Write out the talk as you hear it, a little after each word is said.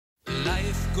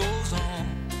life goes on,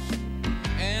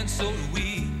 and so do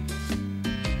we.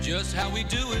 Just how we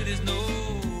do it is no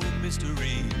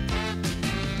mystery.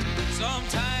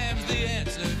 Sometimes the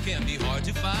answer can be hard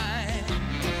to find.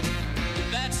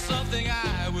 That's something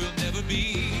I will never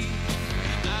be.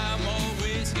 I'm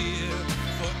always here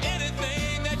for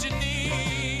anything that you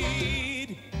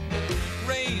need.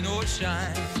 Rain or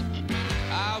shine,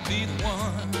 I'll be the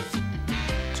one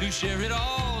to share it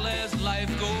all as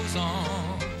life goes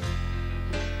on.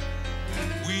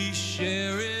 We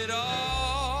share it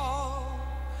all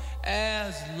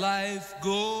as life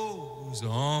goes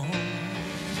on.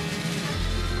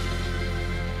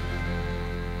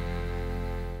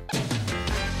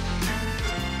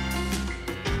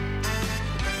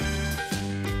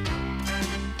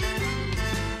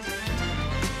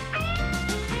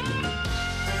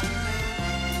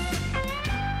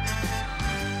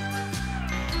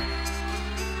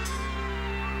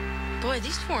 Boy,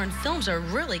 these foreign films are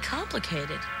really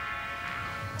complicated.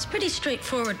 It's pretty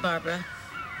straightforward, Barbara.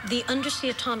 The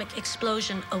undersea atomic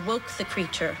explosion awoke the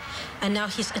creature, and now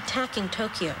he's attacking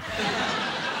Tokyo.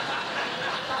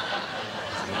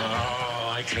 Oh,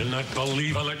 I cannot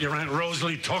believe I let your Aunt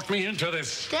Rosalie talk me into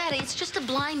this. Daddy, it's just a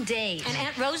blind date. And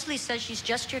Aunt Rosalie says she's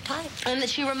just your type. And that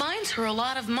she reminds her a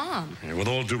lot of Mom. Yeah, with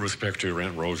all due respect to your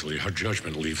Aunt Rosalie, her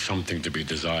judgment leaves something to be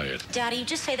desired. Daddy, you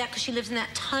just say that because she lives in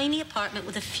that tiny apartment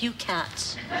with a few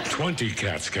cats. 20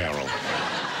 cats, Carol.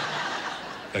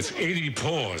 That's 80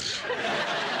 paws.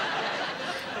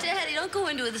 Daddy, don't go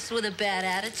into this with a bad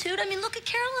attitude. I mean, look at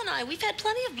Carol and I. We've had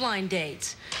plenty of blind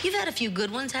dates. You've had a few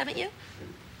good ones, haven't you?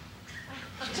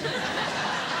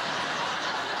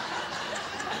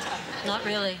 Not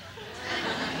really.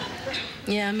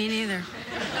 Yeah, me neither.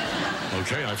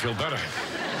 Okay, I feel better.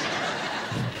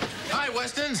 Hi,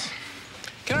 Westons.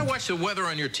 Can I watch the weather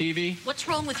on your TV? What's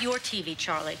wrong with your TV,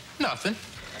 Charlie? Nothing.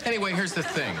 Anyway, here's the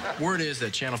thing. Word is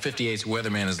that Channel 58's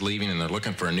weatherman is leaving and they're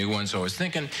looking for a new one, so I was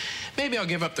thinking maybe I'll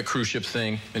give up the cruise ship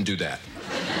thing and do that.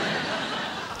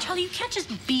 Charlie, you can't just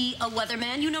be a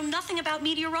weatherman. You know nothing about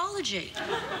meteorology.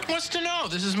 What's to know?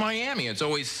 This is Miami. It's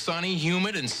always sunny,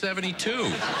 humid, and 72.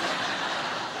 All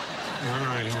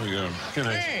right, here we go. Good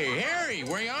night. Hey, Harry,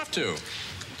 where are you off to?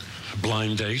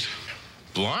 Blind date.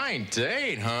 Blind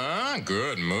date, huh?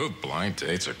 Good move. Blind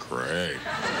dates are great.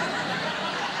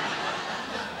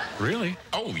 Really?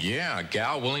 Oh, yeah. A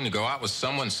gal willing to go out with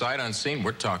someone sight unseen.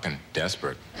 We're talking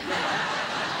desperate.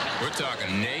 We're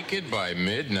talking naked by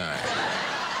midnight.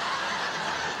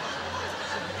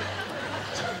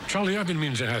 Charlie, I've been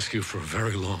meaning to ask you for a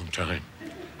very long time.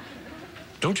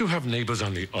 Don't you have neighbors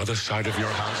on the other side of your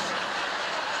house?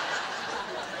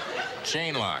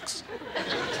 Chain locks.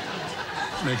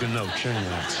 Make a note, chain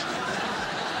locks.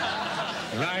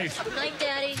 Night. Night,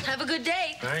 Daddy. Have a good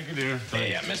day. Thank you, dear.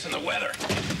 Hey, I'm missing the weather.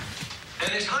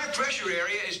 And this high-pressure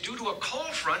area is due to a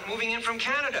cold front moving in from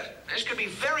Canada. This could be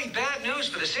very bad news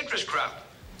for the citrus crop.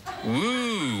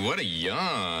 Ooh, what a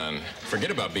yawn.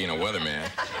 Forget about being a weatherman.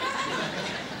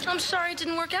 I'm sorry it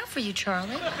didn't work out for you,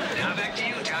 Charlie. Now back to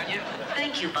you, Tanya.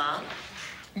 Thank you, Bob.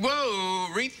 Whoa,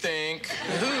 rethink.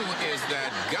 Who is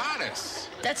that goddess?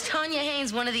 That's Tanya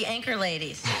Haynes, one of the anchor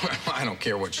ladies. Well, I don't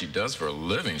care what she does for a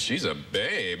living. She's a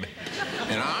babe.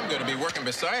 And I'm going to be working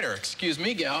beside her. Excuse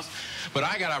me, gals. But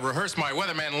I got to rehearse my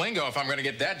weatherman lingo if I'm going to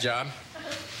get that job.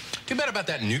 Too bad about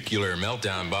that nuclear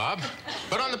meltdown, Bob.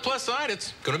 But on the plus side,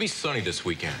 it's going to be sunny this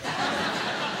weekend.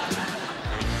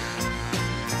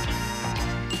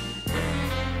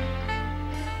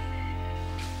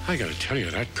 I gotta tell you,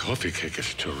 that coffee cake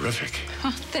is terrific.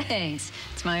 Oh, thanks.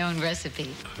 It's my own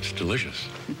recipe. It's delicious.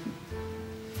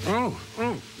 Oh,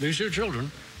 these are your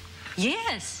children.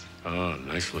 Yes. Oh,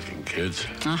 nice-looking kids.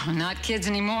 Oh, not kids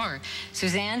anymore.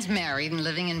 Suzanne's married and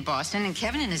living in Boston, and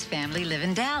Kevin and his family live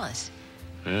in Dallas.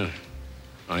 Yeah,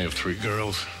 I have 3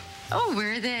 girls. Oh,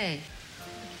 where are they?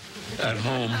 At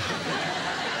home.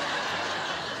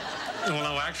 Well,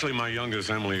 no, actually, my youngest,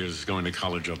 Emily, is going to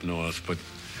college up north, but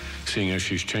seeing as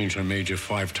she's changed her major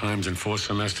 5 times in 4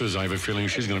 semesters, I have a feeling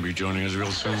she's going to be joining us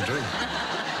real soon, too.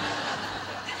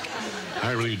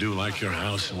 I really do like your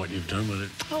house and what you've done with it.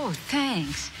 Oh,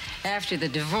 thanks. After the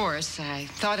divorce, I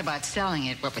thought about selling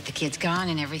it, what with the kids gone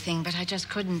and everything, but I just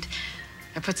couldn't.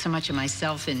 I put so much of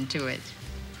myself into it.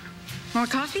 More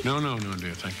coffee? No,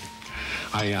 dear, thank you.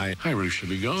 I really should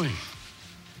be going.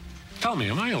 Tell me,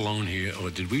 am I alone here,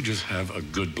 or did we just have a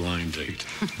good blind date?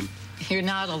 You're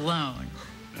not alone.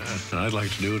 I'd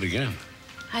like to do it again.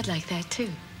 I'd like that,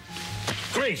 too.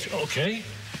 Great, okay.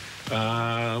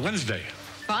 Wednesday.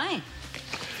 Fine.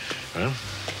 Well,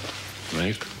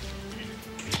 nice.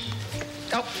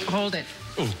 Oh, hold it.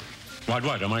 Oh,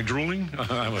 what? Am I drooling?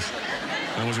 I was...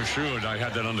 I was assured I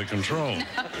had that under control.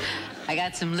 I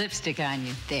got some lipstick on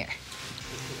you. There.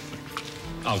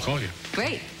 I'll call you.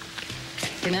 Great.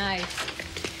 Good night.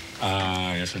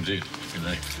 Yes, indeed. Good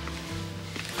night.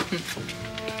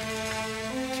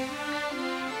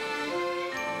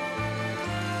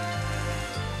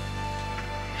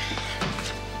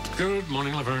 Good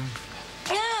morning, Laverne.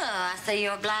 I see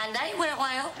your blind date went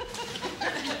well.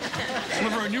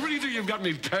 Laverne, you really think you've got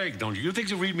me pegged, don't you? You think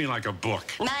you read me like a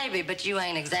book. Maybe, but you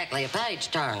ain't exactly a page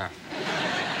turner.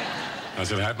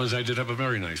 As it happens, I did have a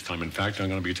very nice time. In fact, I'm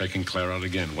going to be taking Claire out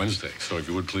again Wednesday. So if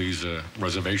you would please,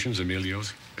 reservations,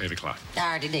 Emilio's, 8 o'clock. I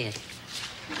already did.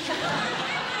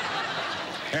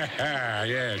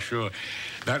 Yeah, sure.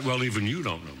 That well, even you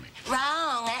don't know me.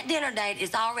 Wrong. That dinner date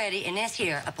is already in this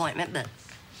here appointment book.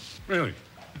 Really?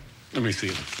 Let me see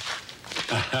it.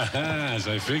 As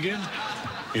I figured,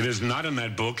 it is not in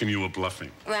that book, and you were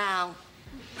bluffing. Wrong.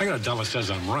 I got $1 says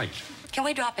I'm right. Can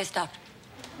we drop this, doctor?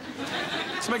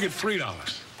 Let's make it $3.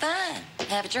 Fine.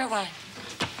 Have it your way.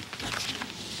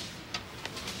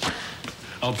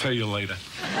 I'll pay you later.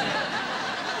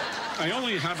 I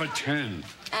only have a 10.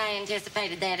 I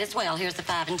anticipated that as well. Here's the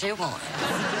 5 and 2 1.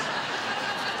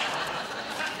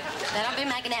 Now, don't be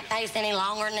making that face any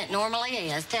longer than it normally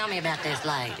is. Tell me about this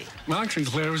lady. Well, actually,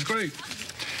 Claire was great.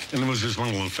 And there was this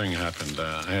one little thing happened.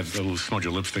 I had a little smudge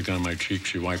of lipstick on my cheek.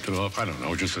 She wiped it off. I don't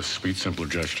know, just a sweet, simple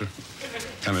gesture.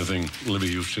 Kind of thing Libby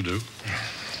used to do.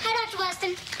 Hi, Dr.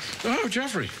 Weston. Oh,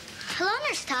 Jeffrey. Hello,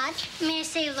 Nurse Todd. May I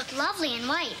say you look lovely in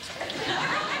white.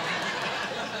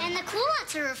 And the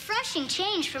culottes are a refreshing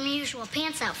change from your usual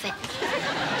pants outfit.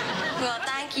 Well,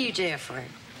 thank you, Jeffrey.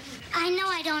 I know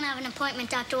I don't have an appointment,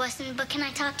 Dr. Weston, but can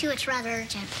I talk to you? It's rather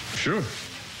urgent. Sure.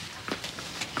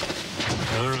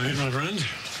 All right, my friend.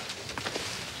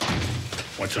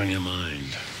 What's on your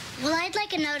mind? Well, I'd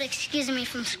like a note excusing me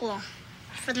from school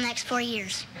for the next 4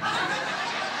 years.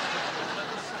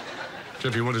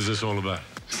 Jeffrey, what is this all about?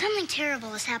 Something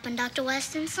terrible has happened, Dr.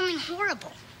 Weston. Something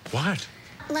horrible. What?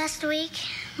 Last week,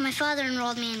 my father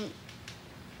enrolled me in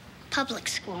public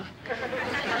school.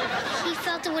 He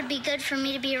felt it would be good for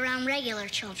me to be around regular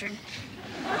children.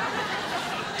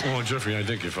 Oh, Jeffrey, I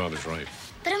think your father's right.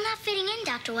 But I'm not fitting in,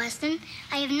 Dr. Weston.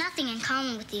 I have nothing in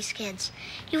common with these kids.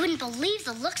 You wouldn't believe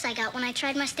the looks I got when I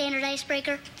tried my standard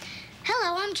icebreaker.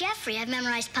 Hello, I'm Jeffrey. I've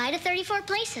memorized pi to 34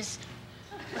 places.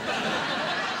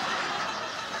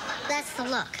 That's the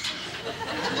look.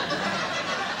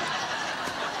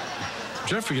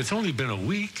 Jeffrey, it's only been a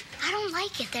week. I don't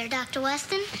like it there, Dr.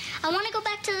 Weston. I want to go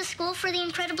back to the school for the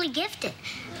incredibly gifted.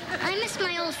 I miss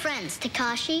my old friends,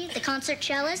 Takashi, the concert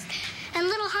cellist, and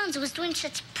little Hans, who was doing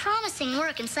such promising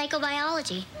work in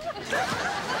psychobiology.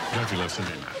 Jeffrey, listen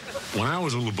in. When I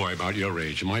was a little boy about your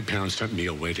age, my parents sent me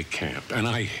away to camp, and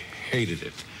I hated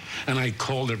it. And I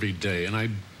called every day, and I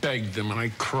begged them, and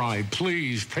I cried,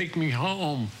 please, take me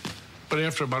home. But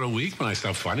after about a week, when I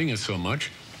stopped fighting it so much,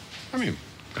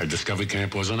 I discovered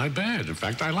camp wasn't that bad. In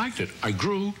fact, I liked it. I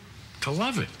grew to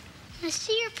love it. I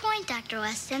see your point, Dr.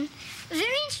 Weston. A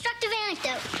very instructive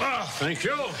anecdote. Oh, thank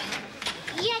you.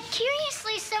 Yet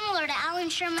curiously similar to Alan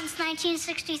Sherman's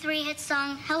 1963 hit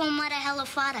song, Hello Mudda, Hello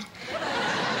Fada.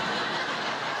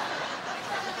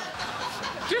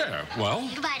 Yeah, well.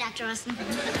 Goodbye, Dr. Weston.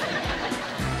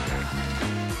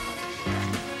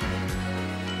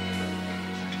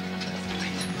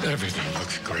 Everything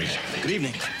looks great. Good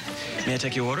evening. May I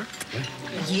take your order?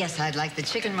 Yes, I'd like the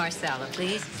chicken marsala,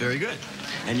 please. Very good.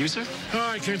 And you, sir? Oh,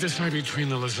 I can't decide between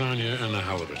the lasagna and the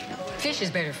halibut. Fish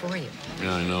is better for you.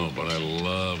 Yeah, I know, but I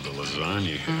love the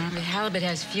lasagna. The halibut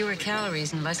has fewer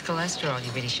calories and less cholesterol.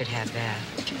 You really should have that.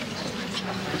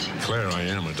 Claire, I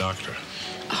am a doctor.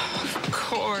 Oh, of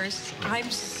course.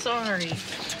 I'm sorry.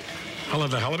 I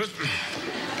love the halibut,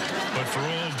 but for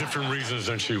all different reasons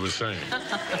than she was saying.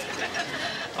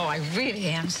 Oh, I really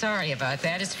am sorry about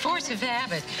that. It's force of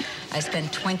habit. I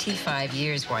spent 25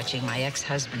 years watching my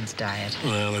ex-husband's diet.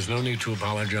 Well, there's no need to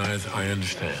apologize. I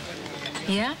understand.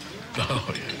 Yeah?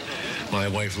 Oh, yeah. My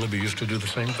wife, Libby, used to do the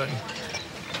same thing.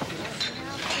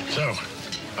 So,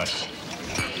 us.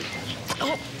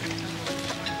 Oh.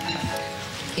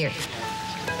 Here.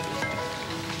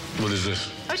 What is this?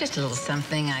 Oh, just a little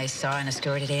something I saw in a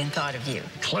store today and thought of you.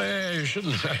 Claire, you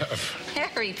shouldn't have.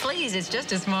 Harry, please, it's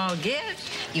just a small gift.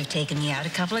 You've taken me out a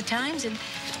couple of times and...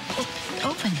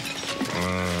 open it.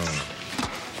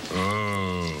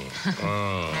 Oh.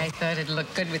 I thought it'd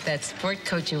look good with that sport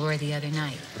coat you wore the other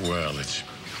night. Well, it's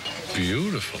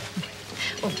beautiful.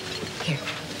 Oh, here.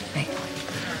 Right.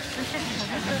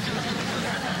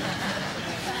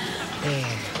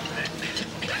 There.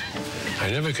 I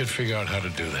never could figure out how to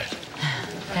do that.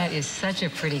 That is such a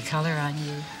pretty color on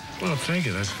you. Well, thank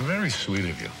you. That's very sweet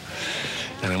of you.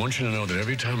 And I want you to know that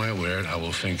every time I wear it, I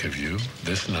will think of you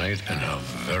this night and how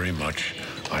very much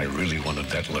I really wanted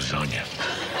that lasagna.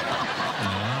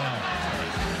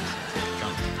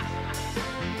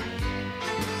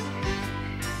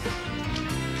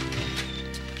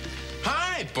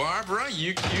 Hi, Barbara.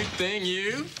 You cute thing,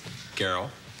 you.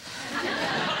 Carol.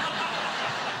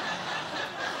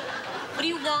 What do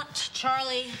you want,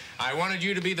 Charlie? I wanted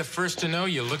you to be the first to know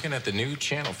you're looking at the new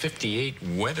Channel 58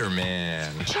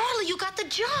 Weatherman. Charlie, you got the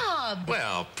job.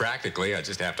 Well, practically, I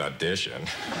just have to audition.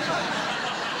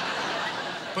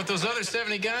 But those other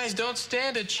 70 guys don't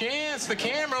stand a chance. The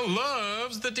camera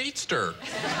loves the Deetster.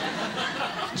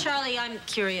 Charlie, I'm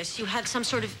curious. You had some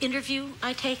sort of interview,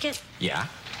 I take it? Yeah?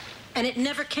 And it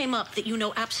never came up that you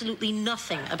know absolutely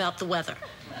nothing about the weather.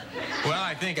 Well,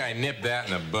 I think I nipped that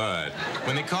in the bud.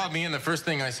 When they called me in, the first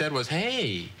thing I said was,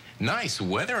 hey, nice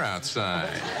weather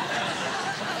outside.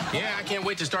 Yeah, I can't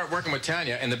wait to start working with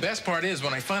Tanya. And the best part is,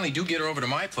 when I finally do get her over to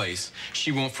my place,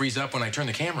 she won't freeze up when I turn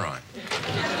the camera on.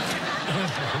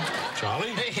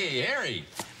 Charlie? Hey, Harry.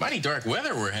 Mighty dark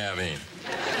weather we're having.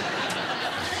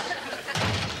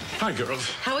 Hi, girls.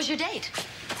 How was your date?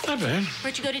 Not bad.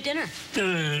 Where'd you go to dinner?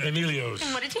 Emilio's.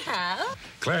 And what did you have?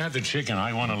 Claire had the chicken.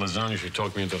 I wanted lasagna. She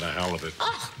talked me into the halibut.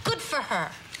 Oh, good for her.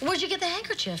 Where'd you get the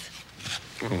handkerchief?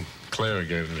 Oh, Claire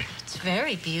gave it me. It's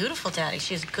very beautiful, Daddy.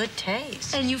 She has good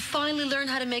taste. And you finally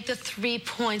learned how to make the 3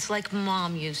 points like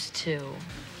Mom used to.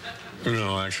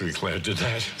 No, actually, Claire did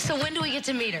that. So when do we get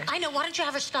to meet her? I know. Why don't you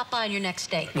have her stop by on your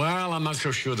next date? Well, I'm not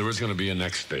so sure there is going to be a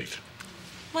next date.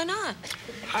 Why not?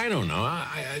 I don't know.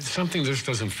 Something just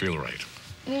doesn't feel right.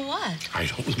 Well, what? I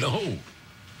don't know.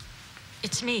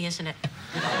 It's me, isn't it?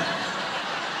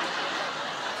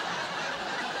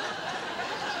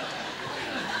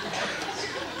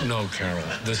 No, Carol.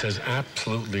 This has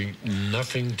absolutely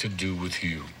nothing to do with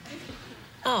you.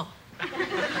 Oh.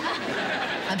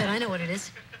 I bet I know what it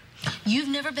is. You've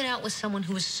never been out with someone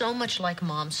who is so much like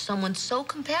Mom, someone so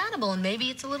compatible, and maybe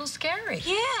it's a little scary.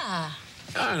 Yeah.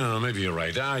 I don't know. Maybe you're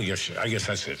right. I guess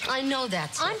that's it. I know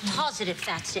that's I'm it. positive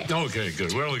that's it. Okay,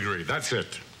 good. We'll agree. That's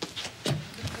it.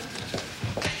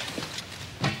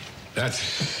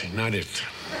 That's not it.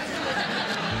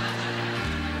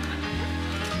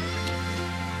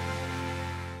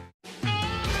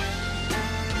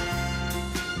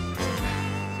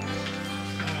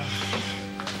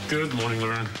 Good morning,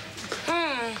 Lauren.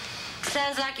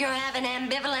 Sounds like you're having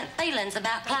ambivalent feelings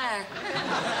about Claire.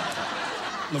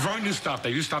 Laverne, you stop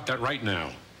that. You stop that right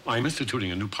now. I'm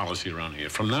instituting a new policy around here.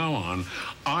 From now on,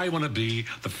 I want to be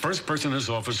the first person in this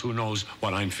office who knows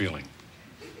what I'm feeling.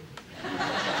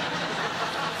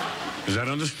 Is that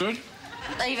understood?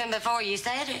 Even before you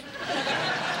said it.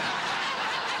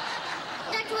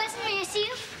 Dr. Weston, may I see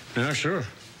you? Yeah, sure.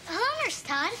 Hello, Nurse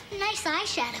Todd. Nice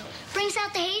eyeshadow. Brings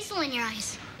out the hazel in your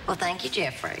eyes. Well, thank you,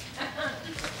 Jeffrey.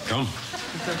 Come.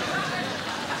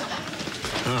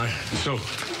 All right, so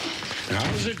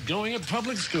how's it going at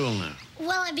public school now?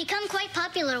 Well, I've become quite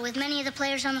popular with many of the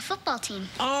players on the football team.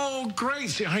 Oh,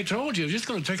 great. See, I told you, it's just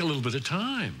going to take a little bit of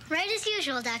time. Right as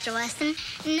usual, Dr. Weston.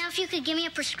 Now, if you could give me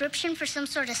a prescription for some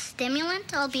sort of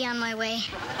stimulant, I'll be on my way.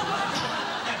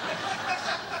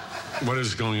 What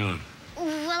is going on?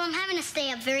 Well, I'm having to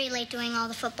stay up very late doing all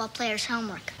the football players'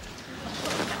 homework.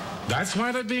 That's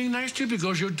why they're being nice to you,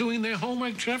 because you're doing their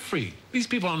homework, Jeffrey. These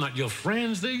people are not your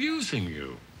friends. They're using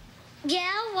you.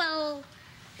 Yeah, well,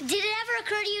 did it ever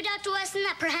occur to you, Dr. Weston,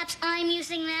 that perhaps I'm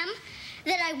using them?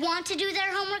 That I want to do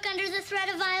their homework under the threat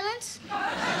of violence?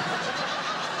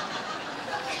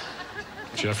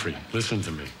 Jeffrey, listen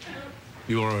to me.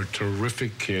 You are a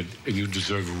terrific kid, and you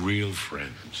deserve real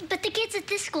friends. But the kids at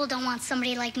this school don't want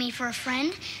somebody like me for a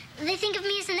friend. They think of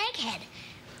me as an egghead.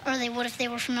 Or they would if they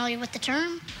were familiar with the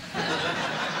term.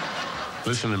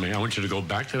 Listen to me. I want you to go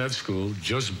back to that school,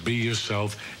 just be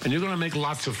yourself, and you're going to make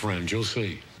lots of friends. You'll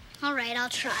see. All right, I'll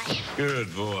try.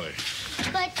 Good boy.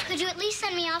 But could you at least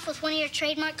send me off with one of your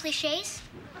trademark cliches?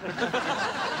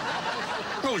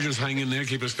 Well, just hang in there,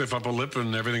 keep a stiff upper lip,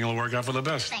 and everything will work out for the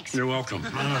best. Thanks. You're welcome.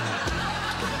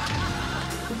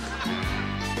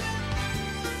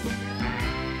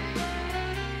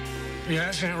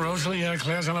 Yes, Aunt Rosalie,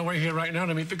 Claire's on her way here right now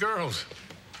to meet the girls.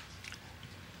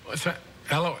 What's that?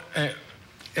 Hello?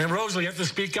 Aunt Rosalie, you have to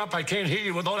speak up. I can't hear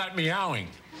you with all that meowing.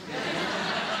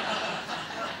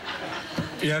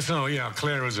 Yes, no, yeah,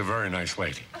 Claire is a very nice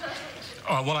lady.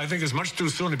 Well, I think it's much too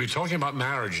soon to be talking about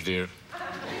marriage, dear.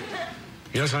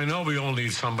 Yes, I know we all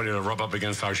need somebody to rub up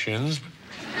against our shins.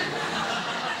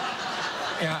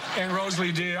 Yeah, Aunt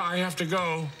Rosalie, dear, I have to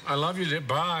go. I love you, dear.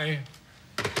 Bye.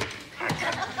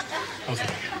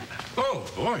 Okay. Oh,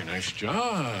 boy, nice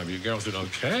job. You girls did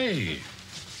okay.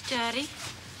 Daddy,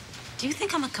 do you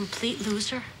think I'm a complete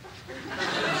loser?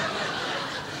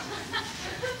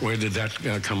 Where did that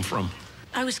come from?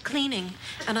 I was cleaning,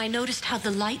 and I noticed how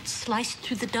the light sliced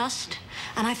through the dust.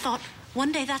 And I thought,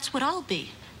 one day that's what I'll be,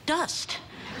 dust.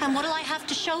 And what'll I have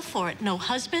to show for it? No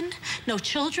husband? No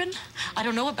children? I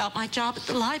don't know about my job at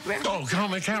the library. Oh,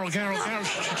 come on, Carol.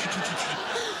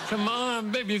 Come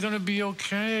on, baby, you're gonna be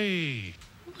okay.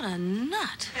 What a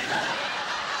nut.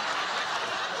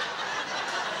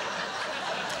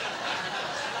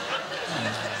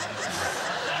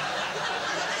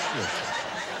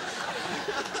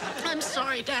 I'm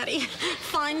sorry, Daddy.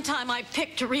 Fine time I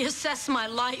picked to reassess my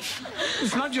life.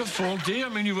 It's not your fault, dear. I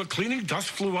mean, you were cleaning, dust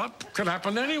flew up. Could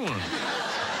happen to anyone.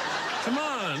 Come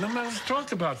on, let's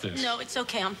talk about this. No, it's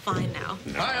okay. I'm fine now.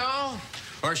 Hi, all.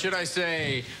 Or should I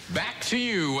say, back to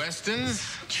you,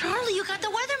 Westons. Charlie, you got the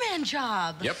weatherman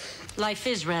job. Yep. Life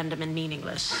is random and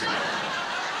meaningless.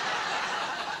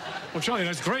 Well, Charlie,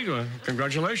 that's great.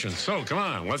 Congratulations. So, come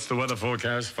on, what's the weather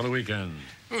forecast for the weekend?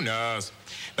 Who knows?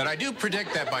 But I do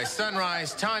predict that by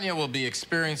sunrise, Tanya will be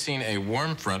experiencing a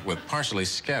warm front with partially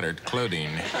scattered clothing.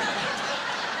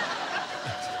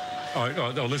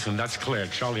 Oh, listen, that's Claire.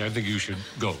 Charlie, I think you should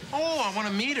go. Oh, I want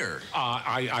to meet her.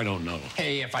 I don't know.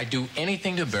 Hey, if I do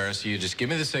anything to embarrass you, just give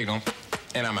me the signal,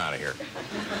 and I'm out of here.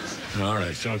 All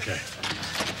right, okay.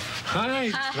 Hi,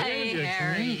 Hi,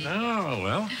 Harry. Oh,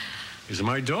 well, these are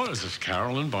my daughters. This is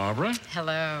Carol and Barbara.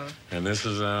 Hello. And this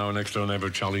is our next-door neighbor,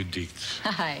 Charlie Dietz.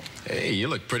 Hi. Hey, you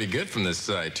look pretty good from this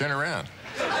side. Turn around.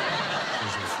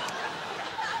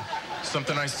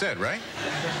 Something I said, right?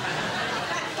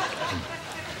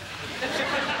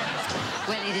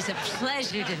 Well, it is a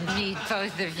pleasure to meet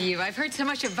both of you. I've heard so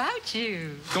much about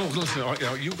you. Go, listen,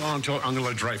 you go on to I'm going to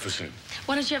let Dreyfus in.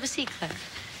 Why don't you have a seat, Claire?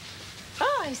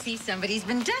 Oh, I see somebody's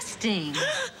been dusting.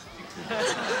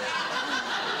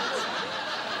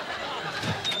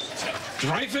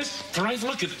 Dreyfus,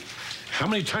 look at it. How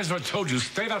many times have I told you,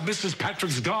 stay out of Mrs.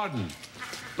 Patrick's garden?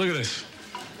 Look at this.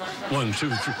 1, 2,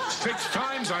 3, 6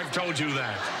 times I've told you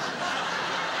that.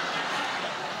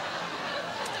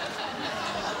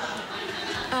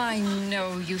 I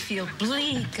know you feel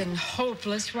bleak and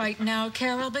hopeless right now,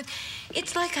 Carol, but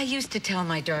it's like I used to tell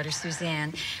my daughter,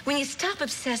 Suzanne. When you stop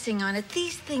obsessing on it,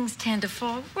 these things tend to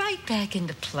fall right back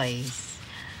into place.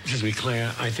 Excuse me,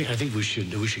 Claire, I think we should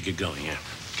get going, yeah.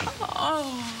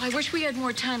 Oh, I wish we had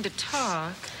more time to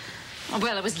talk.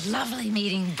 Well, it was lovely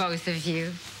meeting both of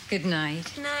you. Good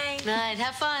night. Night. Night.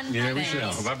 Have fun. Yeah, we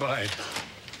shall. Bye-bye.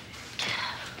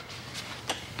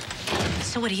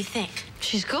 So what do you think?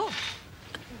 She's cool.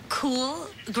 Cool?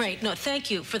 Great. No,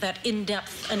 thank you for that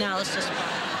in-depth analysis.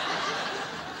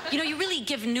 You know, you really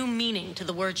give new meaning to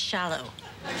the word shallow.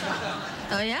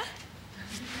 Oh, yeah?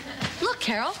 Look,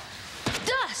 Carol.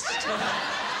 Dust.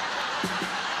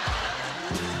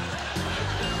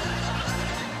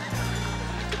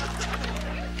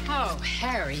 Oh,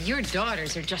 Harry, your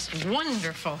daughters are just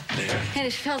wonderful. Yeah. And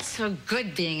it felt so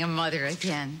good being a mother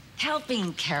again.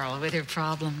 Helping Carol with her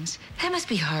problems. That must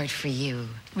be hard for you,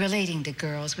 relating to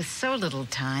girls with so little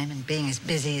time and being as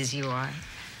busy as you are.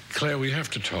 Claire, we have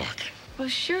to talk. Well,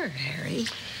 sure, Harry.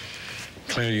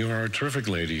 Claire, you are a terrific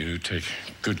lady and you take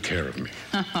good care of me.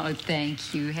 Oh,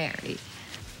 thank you, Harry.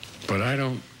 But I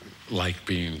don't like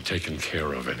being taken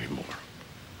care of anymore.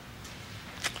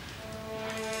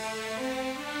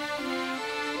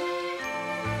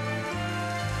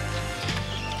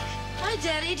 Hi,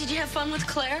 Daddy. Did you have fun with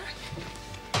Claire?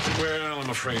 Well, I'm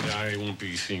afraid I won't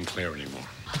be seeing Claire anymore.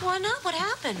 Why not? What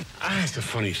happened? It's a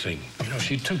funny thing. You know,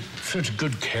 she took such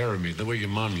good care of me the way your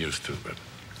mom used to. But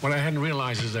what I hadn't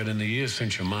realized is that in the years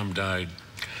since your mom died,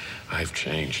 I've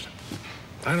changed.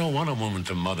 I don't want a woman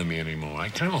to mother me anymore. I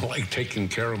kind of like taking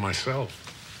care of myself.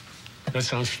 That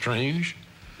sounds strange?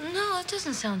 No, it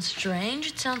doesn't sound strange.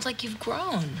 It sounds like you've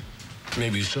grown.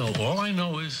 Maybe so. All I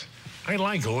know is I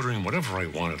like ordering whatever I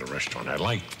want at a restaurant. I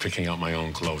like picking out my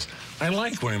own clothes. I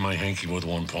like wearing my hanky with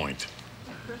one point.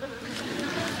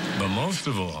 But most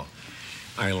of all,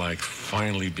 I like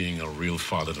finally being a real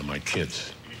father to my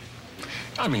kids.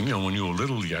 I mean, you know, when you were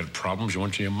little, you had problems. You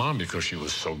went to your mom because she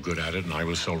was so good at it, and I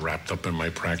was so wrapped up in my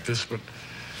practice. But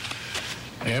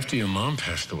after your mom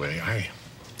passed away, I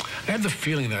had the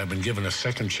feeling that I've been given a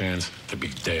second chance to be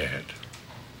dad.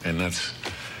 And that's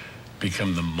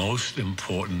become the most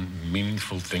important,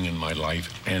 meaningful thing in my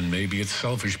life. And maybe it's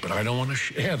selfish, but I don't want to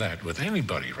share that with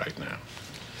anybody right now.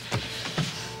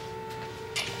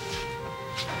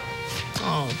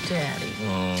 Oh, Daddy.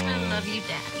 Oh. I love you,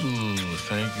 Daddy.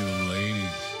 Thank you, ladies.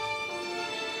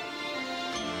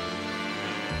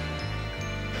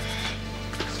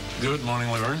 Good morning,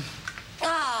 Laverne.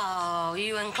 Oh,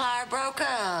 you and Clyde broke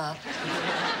up.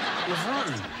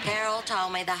 Laverne. Carol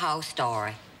told me the whole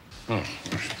story. Oh.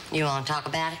 You want to talk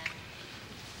about it?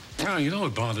 Oh, you know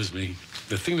what bothers me?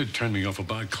 The thing that turned me off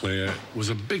about Claire was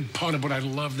a big part of what I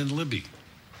loved in Libby.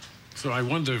 So I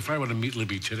wonder if I were to meet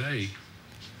Libby today,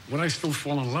 would I still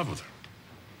fall in love with her?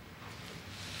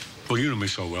 Well, you know me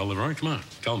so well, Laverne. Come on,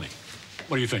 tell me.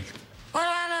 What do you think? What do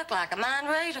I look like, a mind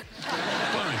reader?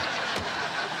 Fine.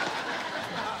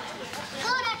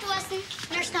 Hello, Dr. Weston.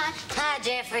 Nurse Todd. Hi,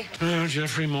 Jeffrey.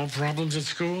 Jeffrey, more problems at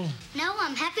school? No,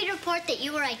 I'm happy to report that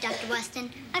you were right, Dr. Weston.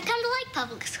 I've come to like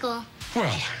public school. Well,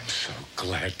 I'm so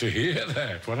glad to hear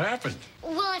that. What happened?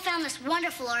 Well, I found this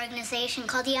wonderful organization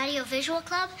called the Audiovisual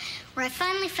Club, where I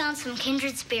finally found some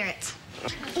kindred spirits.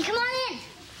 Come on in.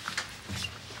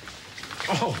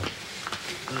 Oh.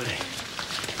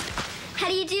 How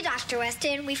do you do, Dr.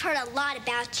 Weston? We've heard a lot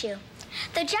about you.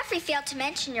 Though Jeffrey failed to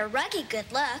mention your rugged good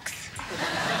looks.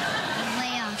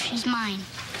 Lay off, she's mine.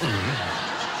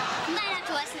 Bye,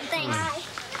 Dr. Weston. Thanks.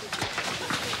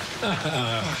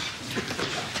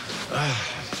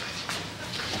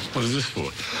 What is this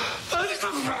for?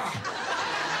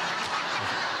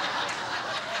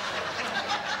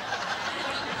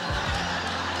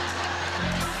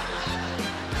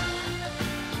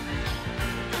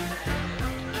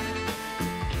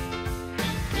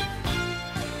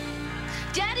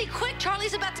 Daddy, quick!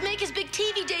 Charlie's about to make his big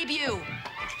TV debut.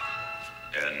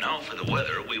 And now for the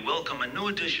weather, we welcome a new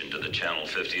addition to the Channel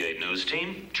 58 news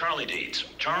team, Charlie Dietz.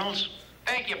 Charles?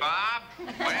 Thank you, Bob.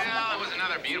 Well, it was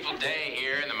another beautiful day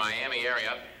here in the Miami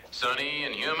area. Sunny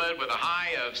and humid with a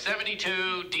high of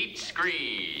 72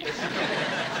 degrees.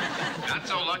 Not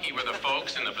so lucky were the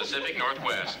folks in the Pacific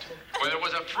Northwest, where there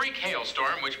was a freak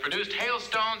hailstorm which produced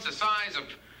hailstones the size of,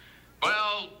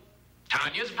 well,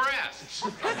 Tanya's breasts.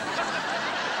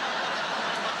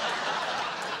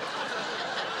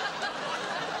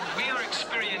 We are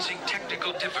experiencing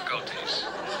technical difficulties.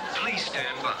 Please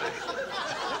stand by.